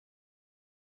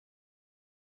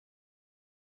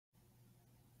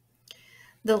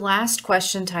The last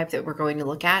question type that we're going to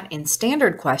look at in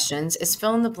standard questions is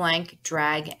fill in the blank,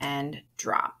 drag, and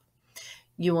drop.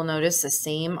 You will notice the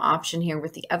same option here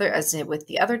with the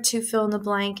other two fill in the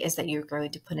blank is that you're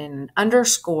going to put in an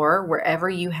underscore wherever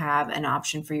you have an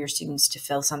option for your students to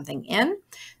fill something in.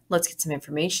 Let's get some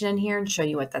information in here and show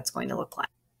you what that's going to look like.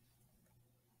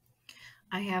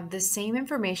 I have the same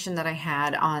information that I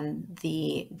had on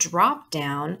the drop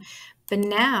down, but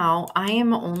now I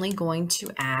am only going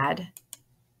to add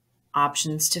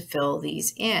options to fill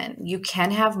these in. You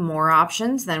can have more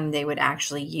options than they would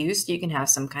actually use. You can have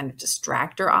some kind of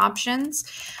distractor options,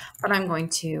 but I'm going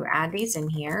to add these in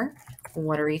here.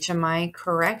 What are each of my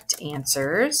correct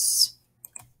answers?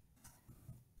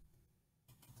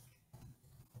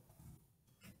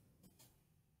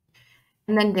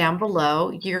 And then down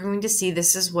below, you're going to see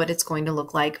this is what it's going to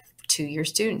look like to your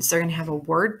students. They're going to have a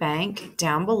word bank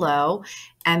down below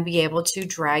and be able to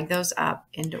drag those up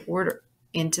into order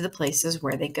into the places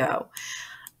where they go.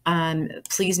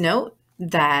 Please note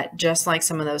that just like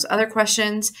some of those other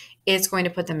questions, it's going to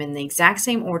put them in the exact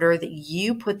same order that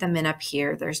you put them in up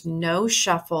here. There's no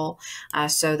shuffle.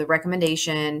 So the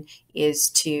recommendation is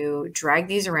to drag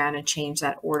these around and change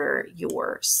that order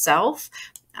yourself,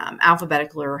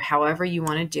 alphabetical or however you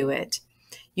want to do it.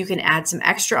 You can add some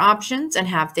extra options and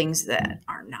have things that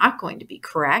are not going to be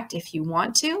correct if you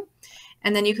want to.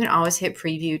 And then you can always hit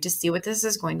preview to see what this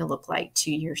is going to look like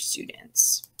to your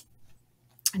students.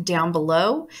 Down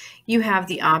below, you have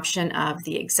the option of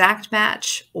the exact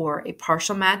match or a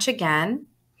partial match again.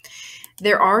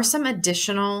 There are some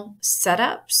additional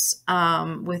setups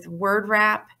with word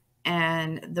wrap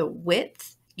and the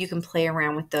width. You can play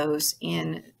around with those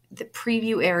in the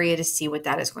preview area to see what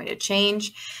that is going to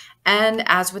change. And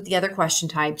as with the other question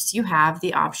types, you have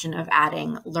the option of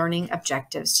adding learning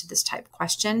objectives to this type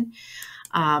question.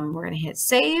 We're going to hit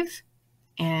save,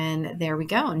 and there we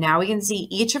go. Now we can see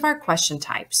each of our question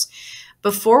types.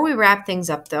 Before we wrap things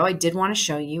up, though, I did want to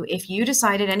show you, if you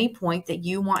decide at any point that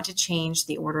you want to change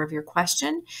the order of your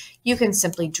question, you can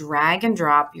simply drag and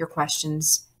drop your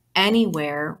questions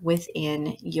anywhere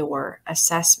within your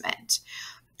assessment.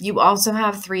 You also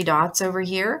have 3 dots over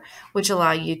here, which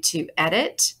allow you to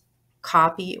edit,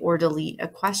 copy, or delete a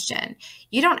question.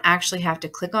 You don't actually have to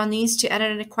click on these to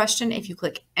edit a question. If you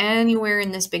click anywhere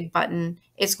in this big button,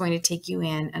 it's going to take you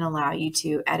in and allow you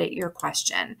to edit your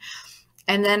question.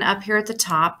 And then up here at the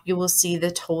top, you will see the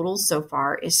total so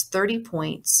far is 30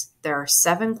 points. There are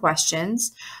 7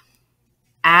 questions.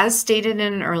 As stated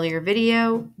in an earlier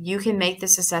video, you can make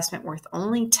this assessment worth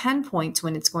only 10 points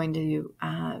when it's going to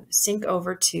sync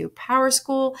over to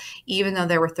PowerSchool. Even though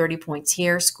there were 30 points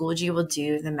here, Schoology will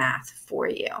do the math for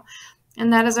you.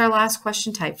 And that is our last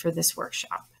question type for this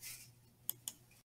workshop.